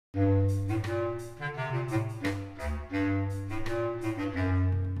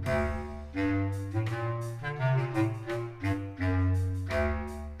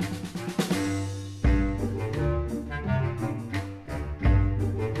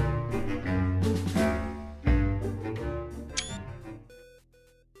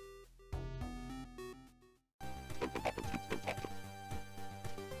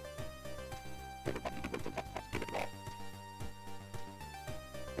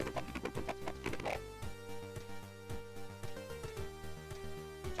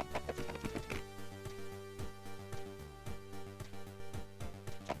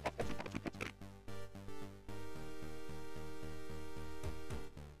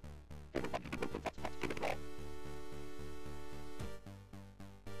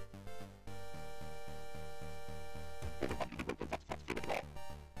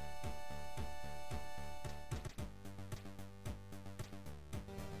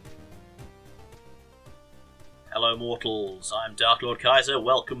Hello mortals, I'm Darklord Kaiser,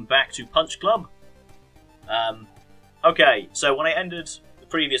 welcome back to Punch Club. Okay, so when I ended the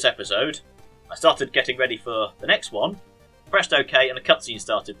previous episode, I started getting ready for the next one, pressed OK and a cutscene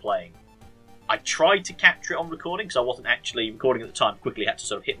started playing. I tried to capture it on recording, because I wasn't actually recording at the time, quickly had to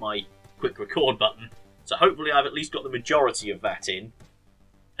sort of hit my quick record button, so hopefully I've at least got the majority of that in.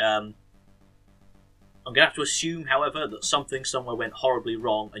 I'm going to have to assume, however, that something somewhere went horribly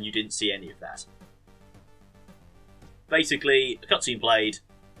wrong and you didn't see any of that. Basically, a cutscene played,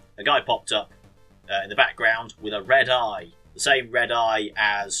 a guy popped up in the background with a red eye. The same red eye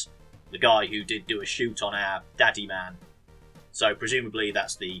as the guy who did do a shoot on our daddy man. So presumably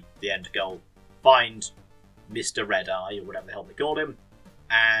that's the end goal. Find Mr. Red Eye, or whatever the hell they called him,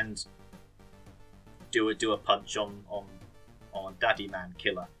 and do a punch on daddy man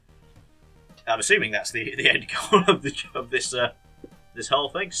killer. I'm assuming that's the end goal of this whole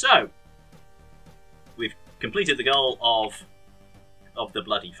thing. So we've completed the goal of the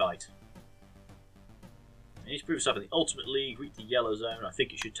bloody fight. You need to prove yourself in the Ultimate League, reach the yellow zone. I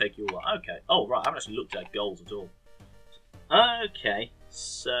think it should take you a while. Okay. Oh, right. I haven't actually looked at goals at all. Okay.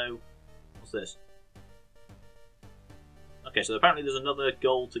 So, what's this? Okay, so apparently there's another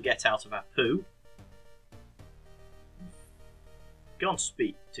goal to get out of our poo. Go on to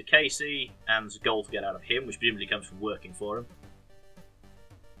speak to Casey, and there's a goal to get out of him, which presumably comes from working for him.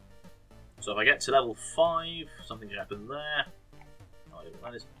 So if I get to level 5, something should happen there. Oh, I don't know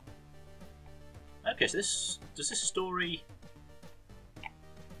what that is. Okay, so does this story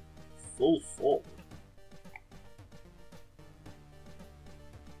full forward?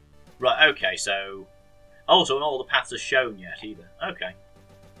 Right, okay, so... Oh, so not all the paths are shown yet either. Okay.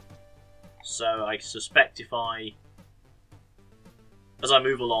 So I suspect if as I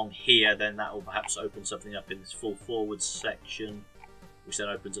move along here, then that will perhaps open something up in this full forward section, which then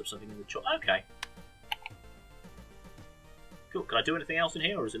opens up something in the chop. Okay. Cool. Can I do anything else in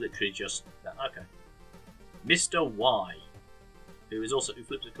here, or is it literally just that? Okay. Mr. Y, who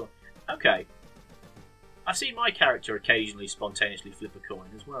flips a coin. Okay. I've seen my character occasionally spontaneously flip a coin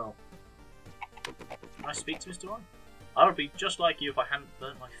as well. Can I speak to Mr. Y? I would be just like you if I hadn't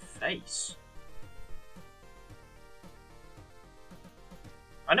burnt my face.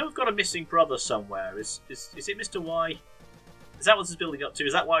 I know we've got a missing brother somewhere. Is it Mr. Y? Is that what this is building up to?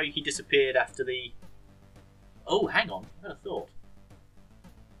 Is that why he disappeared after the... Oh, hang on. I had a thought.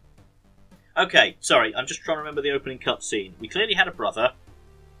 Okay, sorry. I'm just trying to remember the opening cutscene. We clearly had a brother.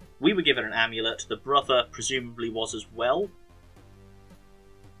 We were given an amulet. The brother presumably was as well.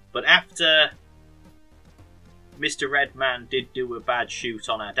 But after Mr. Red Man did do a bad shoot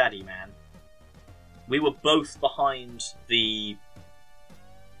on our daddy man, we were both behind the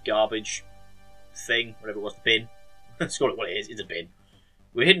garbage thing, whatever it was, the bin. Let's call it what it is. It's a bin.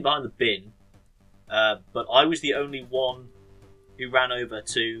 We were hidden behind the bin, but I was the only one who ran over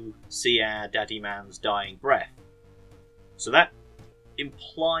to see our daddy man's dying breath. So that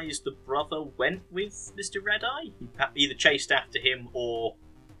implies the brother went with Mr. Red Eye. He either chased after him, or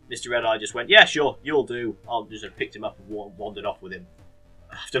Mr. Red Eye just went, yeah, sure, you'll do. I'll just have picked him up and wandered off with him.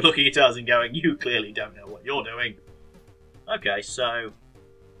 After looking at us and going, you clearly don't know what you're doing. Okay, so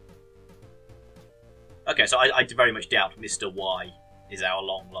I very much doubt Mr. Y is our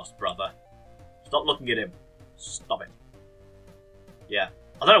long-lost brother. Stop looking at him. Stop it. Yeah.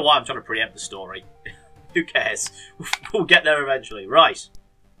 I don't know why I'm trying to preempt the story. Who cares? We'll get there eventually. Right. So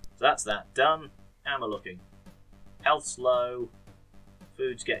that's that. Done. How am I looking? Health's low.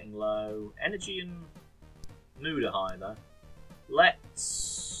 Food's getting low. Energy and mood are high, though.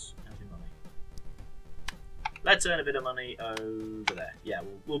 Let's earn a bit of money over there. Yeah,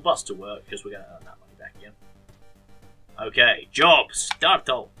 we'll bust to work because we're going to earn that money back again. Okay, job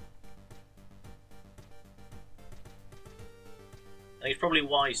starto. I think it's probably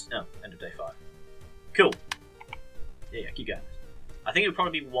wise. No, end of day 5. Cool. Yeah, keep going. I think it would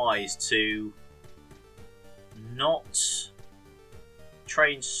probably be wise to not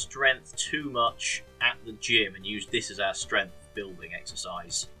train strength too much at the gym and use this as our strength building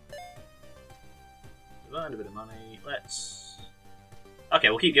exercise. We've earned a bit of money. Let's... Okay,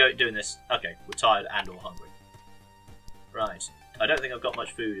 we'll keep doing this. Okay, we're tired and or hungry. Right. I don't think I've got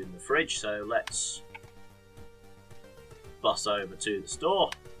much food in the fridge, so let's bus over to the store.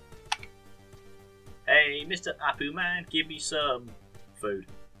 Hey, Mr. Apu Man, give me some food.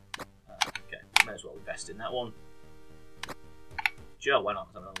 Okay, may as well invest in that one. Sure, why not?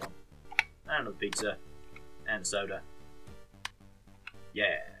 Let's have another one. And another pizza. And soda.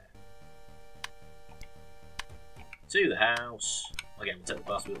 Yeah. To the house. Again, we'll take the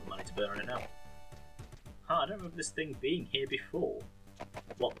bus with the money to burn on it now. Huh, I don't remember this thing being here before.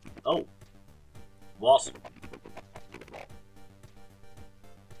 What? Oh. What?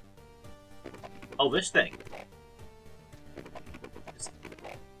 Oh, this thing.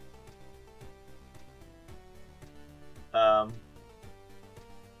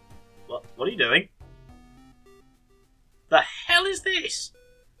 What are you doing? The hell is this?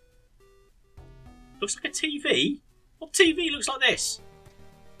 Looks like a TV. What TV looks like this?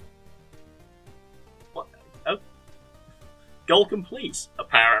 What? Oh. Goal complete,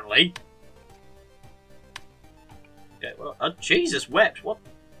 apparently. Okay, well, oh, Jesus wept. What?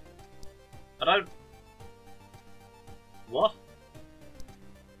 I don't... What?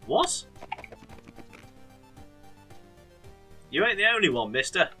 What? You ain't the only one,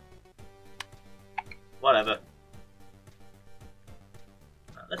 mister. Whatever.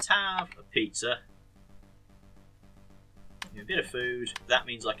 Let's have a pizza. A bit of food. That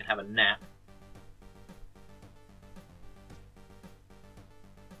means I can have a nap.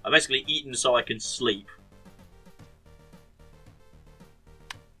 I've basically eaten so I can sleep.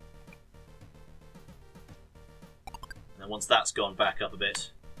 And then once that's gone back up a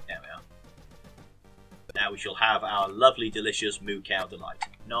bit, there we are. Now we shall have our lovely, delicious moo cow delight.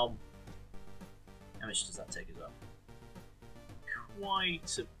 Nom. How much does that take us up?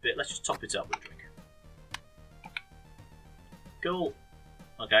 Quite a bit. Let's just top it up with a drink. Cool.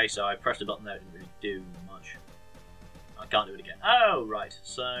 Okay, so I pressed a button there, it didn't really do much. I can't do it again. Oh, right.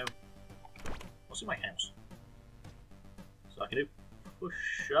 So, what's in my house? So I can do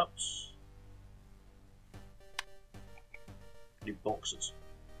push-ups. Do boxes.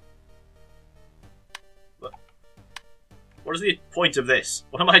 What is the point of this?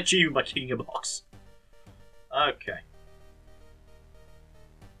 What am I achieving by kicking a box? Okay.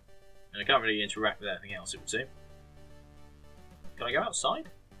 And I can't really interact with anything else, it would seem. Can I go outside?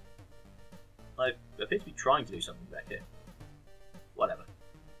 I appear to be trying to do something back here. Whatever.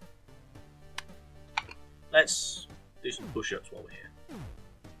 Let's do some push-ups while we're here.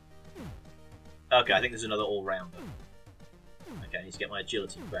 Okay, I think there's another all-rounder. Okay, I need to get my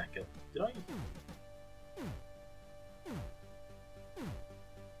agility back up. Did I?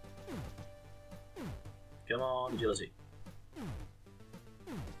 Come on, agility.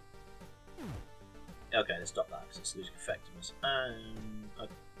 Okay, let's stop that because it's losing effectiveness.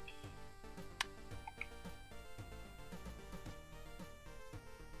 Okay.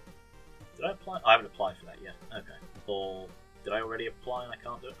 Did I apply? I haven't applied for that yet. Okay. Or did I already apply and I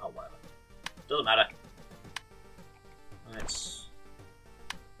can't do it? Oh, whatever. Doesn't matter. Let's...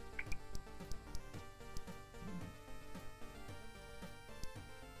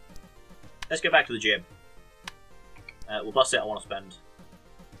 Let's go back to the gym. We'll bust it. I want to spend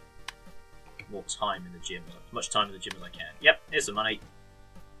more time in the gym. As much time in the gym as I can. Yep, here's the money.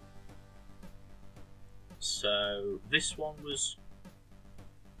 So, this one was...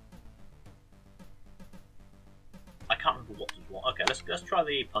 I can't remember what does what. Okay, let's try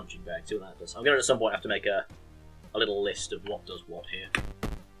the punching bag, see what that does. I'm going to at some point have to make a little list of what does what here.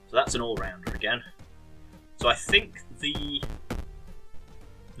 So that's an all-rounder again. So I think the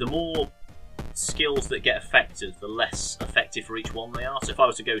more skills that get affected, the less effective for each one they are. So if I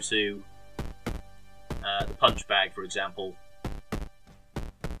was to go to the punch bag, for example,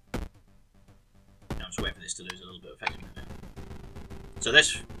 I'm just waiting for this to lose a little bit of effectiveness now. So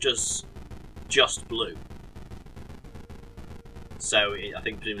this just blue. So I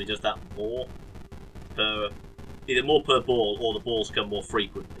think presumably does that more per, either more per ball or the balls come more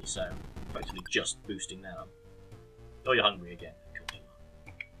frequently. So effectively just boosting that up. Oh, you're hungry again.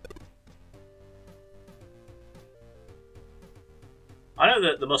 I know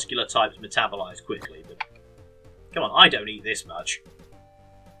that the muscular types metabolize quickly, but come on, I don't eat this much.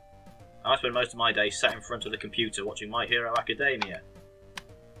 I spend most of my day sat in front of the computer watching My Hero Academia.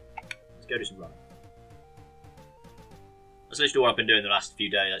 Let's go do some running. That's literally what I've been doing the last few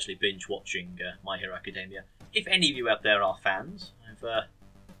days, actually binge watching My Hero Academia. If any of you out there are fans,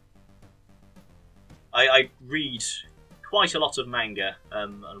 I read quite a lot of manga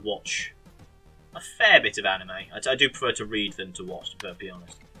and watch a fair bit of anime. I do prefer to read than to watch, to be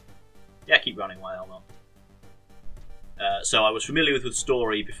honest. Yeah, keep running while not. So I was familiar with the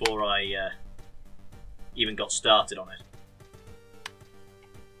story before I even got started on it.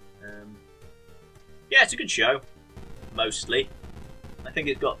 Yeah, it's a good show, mostly. I think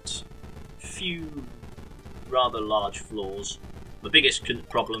it's got a few rather large flaws. The biggest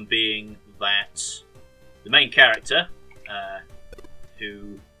problem being that the main character,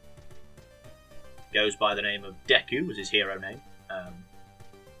 who goes by the name of Deku, was his hero name.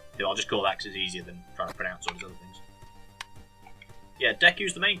 Who I'll just call that because it's easier than trying to pronounce all his other things. Yeah,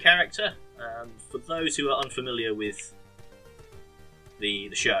 Deku's the main character. For those who are unfamiliar with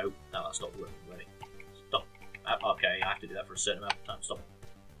the show... No, that stopped working already. Stop. Okay, I have to do that for a certain amount of time. Stop.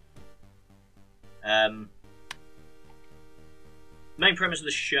 Main premise of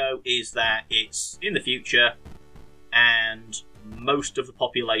the show is that it's in the future, and most of the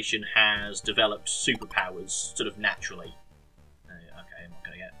population has developed superpowers sort of naturally. Okay, I'm not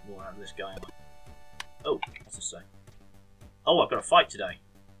going to get more out of this guy, am I? Oh, what's this say? Oh, I've got a fight today.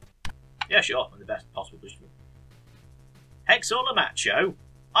 Yeah, sure, I'm the best possible position. Hex or Macho?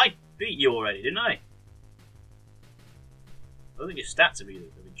 I beat you already, didn't I? I don't think your stats have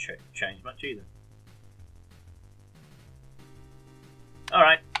been changed much either.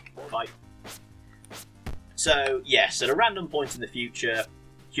 Alright, fight. So, yes, at a random point in the future,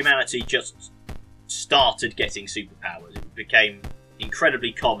 humanity just started getting superpowers. It became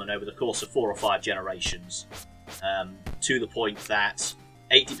incredibly common over the course of 4 or 5 generations, to the point that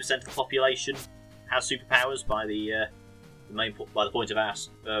 80% of the population has superpowers by the point of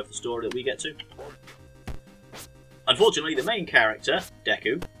the story that we get to. Unfortunately, the main character,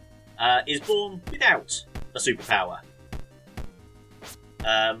 Deku, is born without a superpower.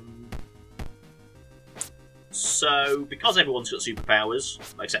 So, because everyone's got superpowers,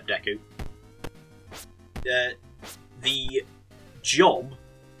 except Deku, the job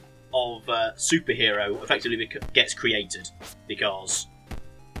of superhero effectively gets created, because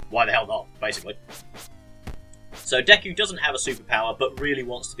why the hell not, basically. So Deku doesn't have a superpower, but really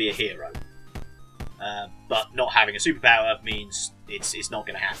wants to be a hero. But not having a superpower means it's not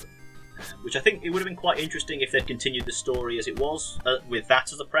going to happen. Which I think it would have been quite interesting if they'd continued the story as it was, with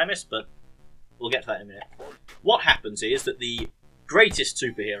that as a premise, but we'll get to that in a minute. What happens is that the greatest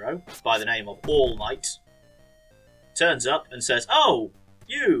superhero, by the name of All Might, turns up and says, "Oh,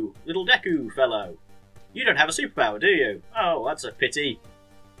 you, little Deku fellow, you don't have a superpower, do you? Oh, that's a pity.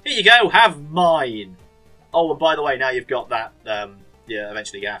 Here you go, have mine. Oh, and by the way, now you've got that, yeah,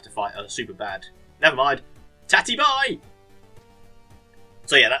 eventually you're going to have to fight a super bad. Never mind. Tatty bye!"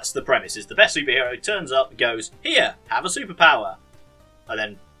 So yeah, that's the premise, is the best superhero turns up and goes, "Here, have a superpower." And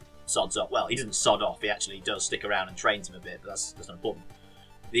then sods off. Well, he doesn't sod off, he actually does stick around and trains him a bit, but that's not important.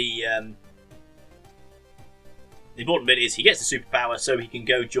 The important bit is he gets the superpower so he can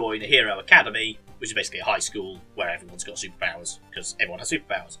go join a hero academy, which is basically a high school where everyone's got superpowers, because everyone has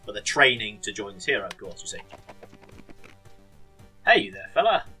superpowers. But they're training to join this hero, of course, you see. Hey there,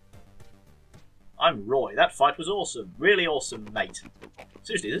 fella. I'm Roy. That fight was awesome. Really awesome, mate.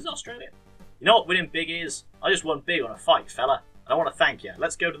 Seriously, this is Australia. You know what winning big is? I just won big on a fight, fella. And I want to thank you.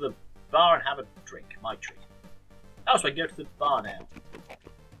 Let's go to the bar and have a drink. My treat. Oh, so I can go to the bar now.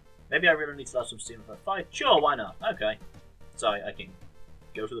 Maybe I really need to have some steam for a fight. Sure, why not? Okay. So I can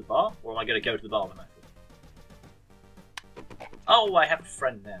go to the bar? Or am I going to go to the bar automatically? Oh, I have a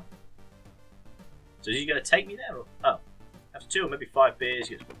friend now. So is he going to take me there? Or? Oh. After 2 or maybe 5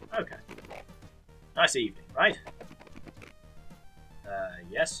 beers. Okay. Nice evening, right?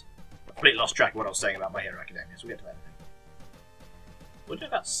 Yes. I completely lost track of what I was saying about My Hero Academia, so we'll get to that in a minute. What do you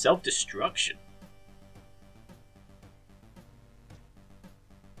know about self-destruction?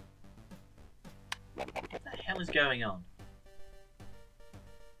 What the hell is going on?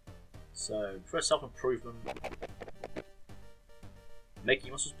 So, for self-improvement, making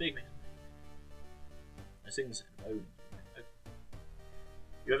your muscles big, man. Those things. Oh,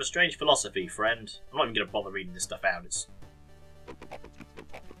 you have a strange philosophy, friend. I'm not even going to bother reading this stuff out. It's.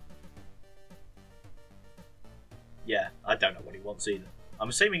 Yeah, I don't know what he wants either. I'm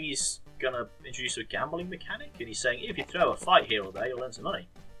assuming he's going to introduce a gambling mechanic, and he's saying if you throw a fight here or there, you'll earn some money.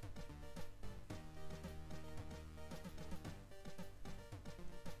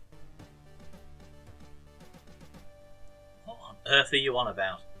 What on earth are you on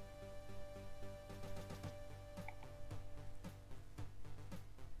about?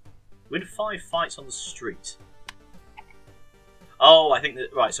 Win 5 fights on the street. Oh, I think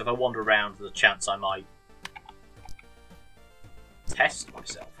that... Right, so if I wander around, there's a chance I might test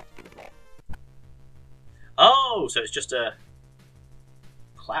myself. Oh, so it's just a...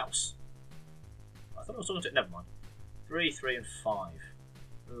 Klaus. I thought I was talking to... Never mind. 3, 3 and 5.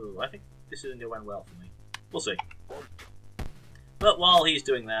 Ooh, I think this isn't going to end well for me. We'll see. But while he's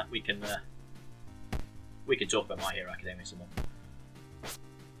doing that, we can talk about My Hero Academia some more.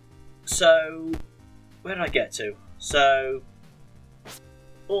 So, where did I get to? So,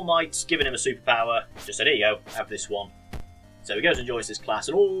 All Might's given him a superpower. Just said, here you go, have this one. So he goes and joins this class,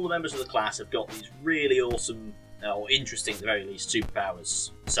 and all the members of the class have got these really awesome, or interesting at the very least, superpowers.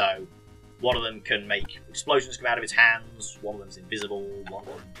 So, one of them can make explosions come out of his hands, one of them's invisible, one of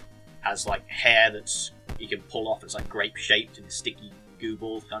them has like hair that's he can pull off, it's like grape-shaped and sticky goo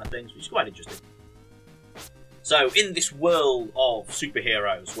balls kind of things, which is quite interesting. So, in this world of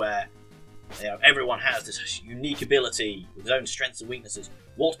superheroes where everyone has this unique ability with his own strengths and weaknesses,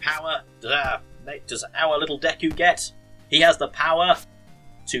 what power does our does our little Deku get? He has the power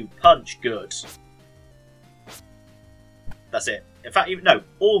to punch good. That's it. In fact, even, no,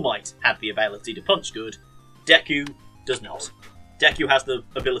 All Might had the ability to punch good. Deku does not. Deku has the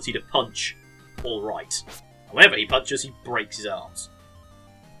ability to punch all right. And whenever he punches, he breaks his arms.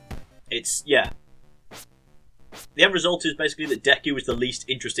 It's, yeah. The end result is basically that Deku is the least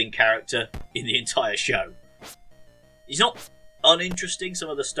interesting character in the entire show. He's not uninteresting. Some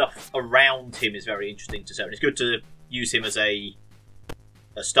of the stuff around him is very interesting to say. And it's good to use him as a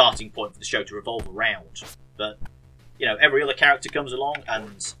starting point for the show to revolve around. But, you know, every other character comes along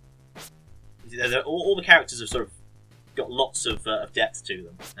and all the characters have sort of got lots of depth to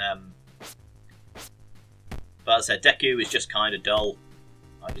them. But as I said, Deku is just kind of dull.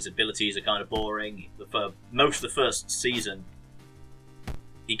 Like, his abilities are kind of boring. For most of the first season,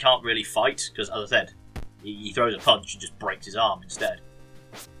 he can't really fight, because, as I said, he throws a punch and just breaks his arm instead.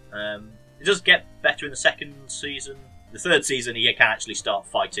 It does get better in the second season. The third season, he can actually start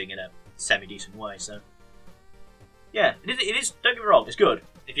fighting in a semi-decent way, so... Yeah, it is, don't get me wrong, it's good.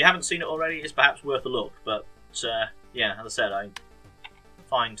 If you haven't seen it already, it's perhaps worth a look, but, yeah, as I said, I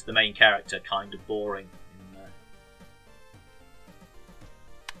find the main character kind of boring.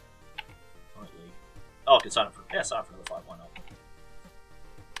 Oh, I can sign up for sign up for another 5. Why not?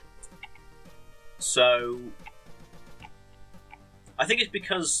 So, I think it's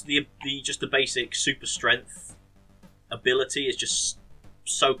because the basic super strength ability is just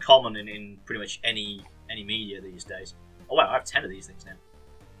so common in pretty much any media these days. Oh wow, I have 10 of these things now.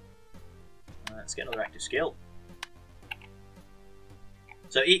 Let's get another active skill.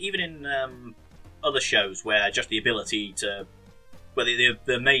 So even in other shows where just the ability to, where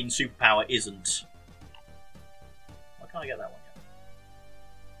the main superpower isn't. Why can't I get that one yet?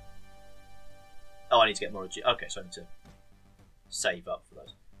 Oh, I need to get more. Okay, so I need to save up for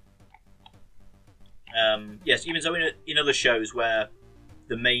those. Yes, even so, in other shows where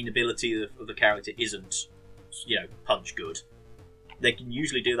the main ability of the character isn't, you know, punch good, they can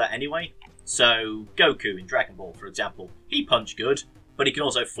usually do that anyway. So Goku in Dragon Ball, for example, he punch good, but he can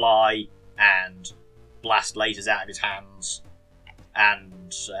also fly and blast lasers out of his hands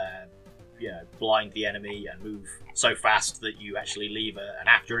and you know, blind the enemy and move so fast that you actually leave an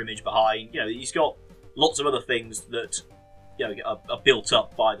after image behind. You know, he's got lots of other things that, you know, are built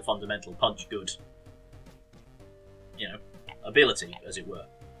up by the fundamental punch good, you know, ability, as it were.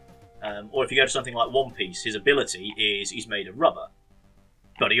 Or if you go to something like One Piece, his ability is he's made of rubber,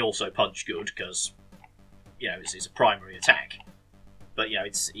 but he also punch good because, you know, it's a primary attack. But, you know,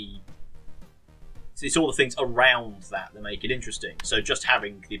 it's all the things around that make it interesting. So just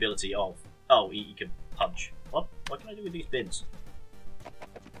having the ability of, oh, he can punch. What can I do with these bins?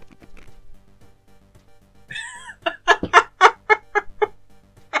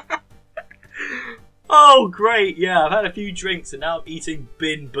 Oh, great! Yeah, I've had a few drinks and now I'm eating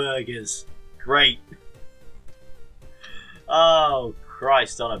bin burgers. Great. Oh,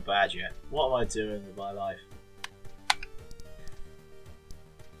 Christ on a badger. What am I doing with my life?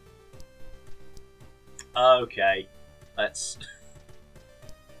 Okay, let's...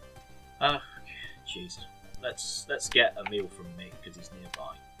 oh, jeez. Let's get a meal from Mick, because he's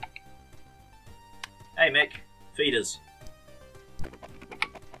nearby. Hey, Mick. Feed us.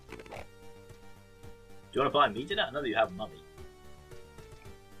 Do you want to buy meat in it? I know that you have money.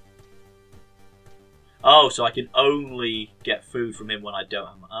 Oh, so I can only get food from him when I don't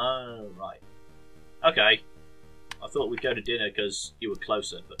have money. Oh, right. Okay. I thought we'd go to dinner because you were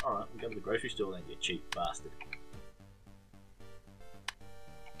closer, but alright, we'll go to the grocery store then, you cheap bastard.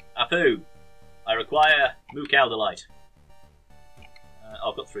 Apu! I require Mukau Delight.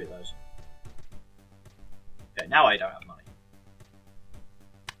 I've got 3 of those. Okay, now I don't have money.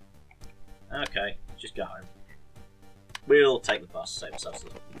 Okay, just go home. We'll take the bus, save ourselves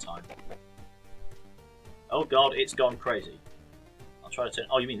some time. Oh god, it's gone crazy. I'll try to turn...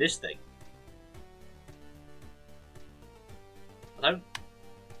 Oh, you mean this thing? I don't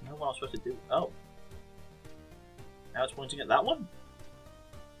know what I'm supposed to do. Oh. Now it's pointing at that one?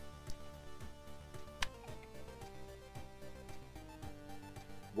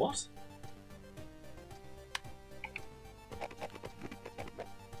 What?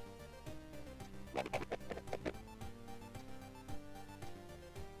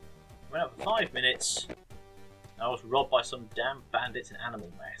 Went out for 5 minutes. I was robbed by some damn bandits in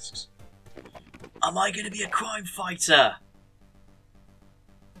animal masks. Am I going to be a crime fighter?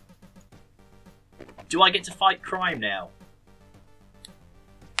 Do I get to fight crime now?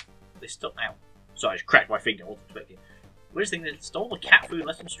 They stole... Ow. Sorry, I just cracked my finger. I wasn't expecting it. Weirdest thing, they stole the cat food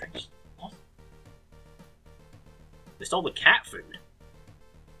less than strings. What? They stole the cat food?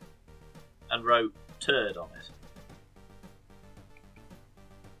 and wrote turd on it.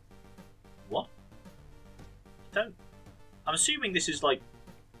 What? I'm assuming this is like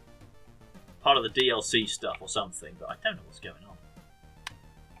part of the DLC stuff or something, but I don't know what's going on.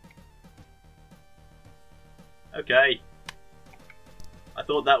 Okay. I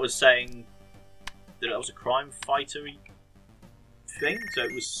thought that was saying that it was a crime fighter-y thing, so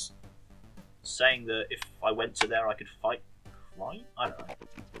it was saying that if I went to there I could fight crime? I don't know.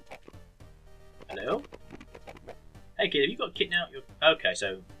 Hello? Hey kid, have you got kitting out your... Okay,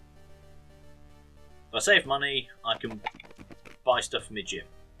 so... if I save money, I can buy stuff for my gym.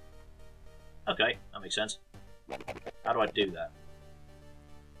 Okay, that makes sense. How do I do that?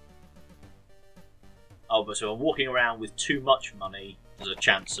 Oh, but so I'm walking around with too much money, there's a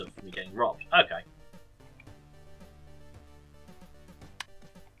chance of me getting robbed. Okay.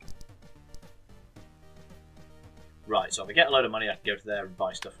 Right, so if I get a load of money, I can go to there and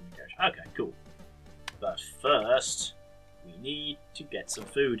buy stuff from the garage. Okay, cool. But first, we need to get some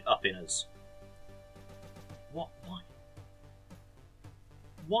food up in us. What? Why?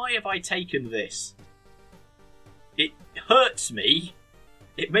 Why have I taken this? It hurts me.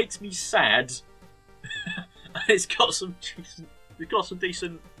 It makes me sad. It's got some decent. It's got some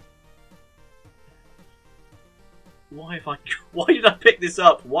decent. Why have I? Why did I pick this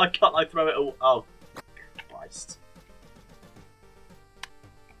up? Why can't I throw it all? Oh, Christ.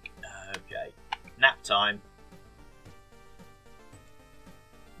 Okay, nap time.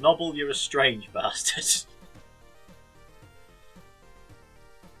 Nobble, you're a strange bastard.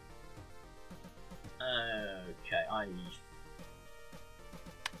 Okay,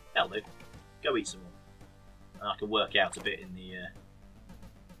 that'll do. Go eat some more, and I can work out a bit in the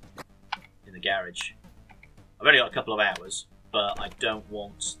garage. I've only got a couple of hours, but I don't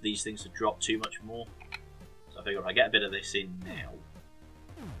want these things to drop too much more. So I figure if I get a bit of this in now,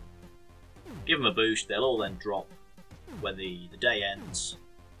 give them a boost, they'll all then drop when the day ends.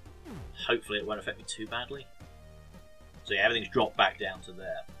 Hopefully it won't affect me too badly. So yeah, everything's dropped back down to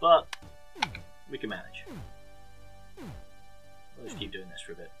there, but we can manage. We'll just keep doing this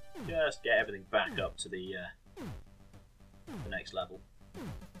for a bit. Just get everything back up to the next level.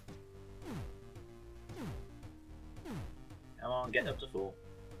 Come on, get up to 4.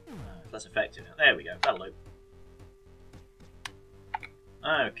 It's less effective now. There we go, that'll do.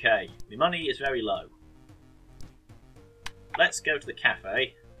 Okay, my money is very low. Let's go to the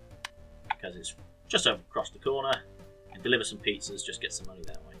cafe, because it's just over across the corner, and deliver some pizzas, just get some money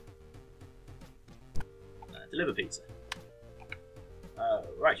that way. Deliver pizza.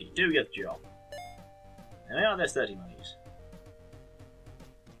 Right, you do get the job. There we are, there's 30 monies.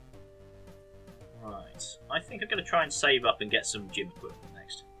 Right, I think I'm going to try and save up and get some gym equipment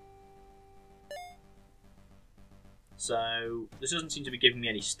next. So, this doesn't seem to be giving me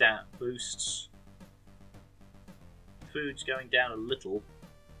any stat boosts. Food's going down a little.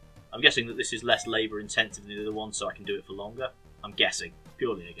 I'm guessing that this is less labour intensive than the other one, so I can do it for longer. I'm guessing.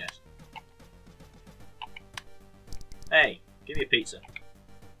 Purely a guess. Hey, give me a pizza.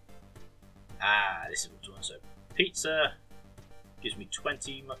 Ah, this is what I want. So, pizza gives me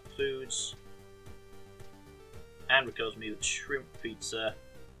 20 foods. And recovers me with shrimp pizza.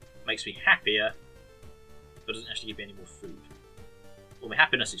 Makes me happier, but doesn't actually give me any more food. Well, my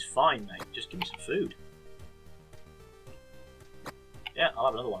happiness is fine, mate. Just give me some food. Yeah, I'll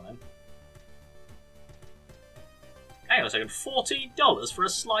have another one then. Hang on a second, $14 for a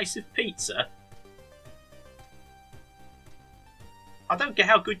slice of pizza? I don't get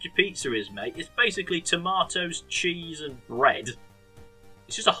how good your pizza is, mate. It's basically tomatoes, cheese and bread.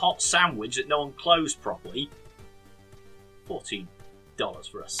 It's just a hot sandwich that no one closed properly. $14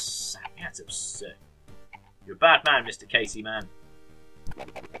 for a sandwich? That's absurd. You're a bad man, Mr. Casey, man.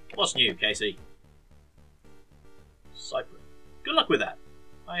 What's new, Casey? Cyprus. Good luck with that.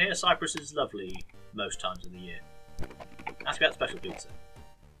 I hear Cyprus is lovely most times of the year. Ask about special pizza.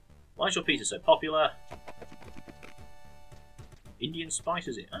 Why is your pizza so popular? Indian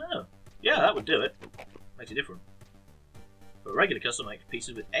spices in. Oh, yeah, that would do it. Makes it different. For a regular customer, make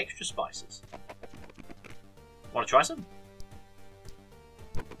pizzas with extra spices. Want to try some?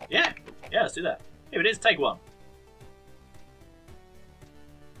 Yeah, let's do that. Here it is, take one.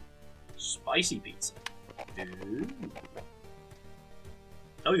 Spicy pizza. Ooh.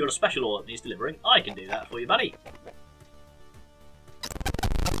 Oh, you got a special order that needs delivering? I can do that for you, buddy.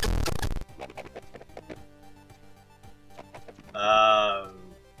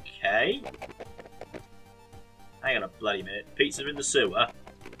 Okay. Hang on a bloody minute. Pizza in the sewer.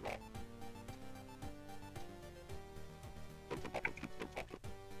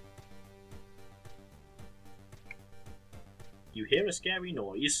 You hear a scary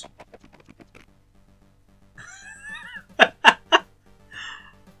noise.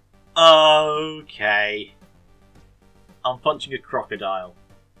 Okay. I'm punching a crocodile.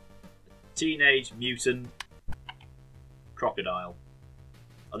 Teenage mutant crocodile.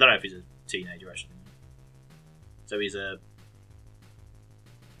 I don't know if he's a teenager actually. So he's a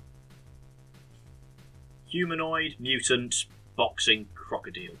humanoid mutant boxing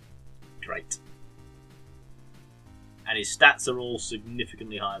crocodile. Great. And his stats are all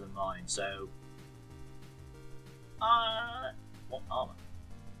significantly higher than mine, so... what armour?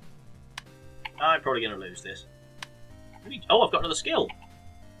 I'm probably going to lose this. Oh, I've got another skill!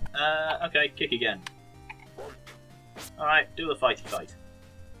 Okay, kick again. Alright, do a fighty fight.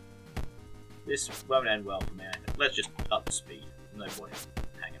 This won't end well for me, I think. Let's just up the speed. No point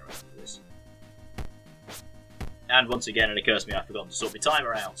hanging around for this. And once again, it occurs to me I've forgotten to sort my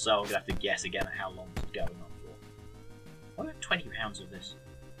timer out, so I'm going to have to guess again at how long this is going on for. Why do I have 20 rounds of this?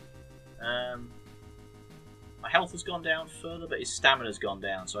 My health has gone down further, but his stamina's gone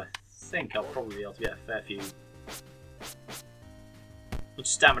down, so I think I'll probably be able to get a fair few. Once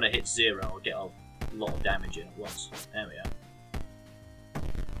stamina hits 0, I'll get a lot of damage in at once. There we are.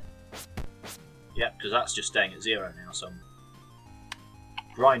 Yep, because that's just staying at 0 now, so I'm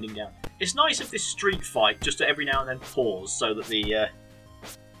grinding down. It's nice if this street fight just to every now and then pause so that the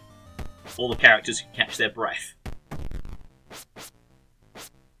all the characters can catch their breath.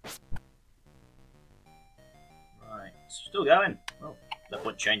 Right, still going. Well, no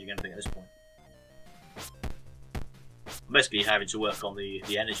point changing anything at this point. I'm basically having to work on the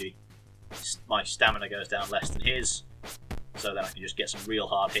energy. My stamina goes down less than his, so then I can just get some real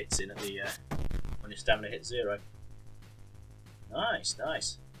hard hits in at the when his stamina hits 0. Nice,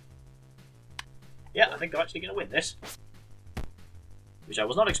 nice. Yeah, I think I'm actually going to win this. Which I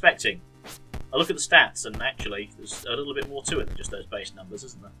was not expecting. I look at the stats and actually there's a little bit more to it than just those base numbers,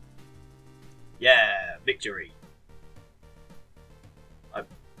 isn't there? Yeah, victory.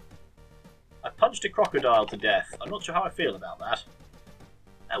 I punched a crocodile to death. I'm not sure how I feel about that.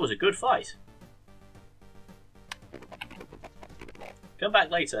 That was a good fight. Come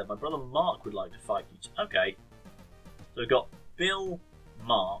back later. My brother Mark would like to fight you. Okay. So we've got Bill,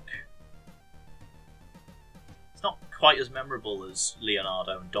 Mark. It's not quite as memorable as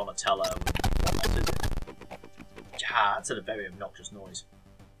Leonardo and Donatello and whatnot, is it? Ah, that's a very obnoxious noise.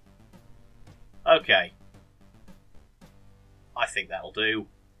 Okay. I think that'll do.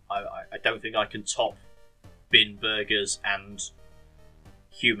 I don't think I can top bin burgers and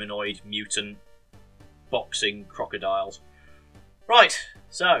humanoid mutant boxing crocodiles. Right,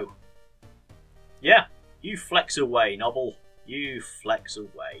 so yeah, you flex away, Nobble. You flex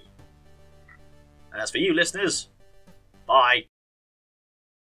away. And as for you listeners, bye.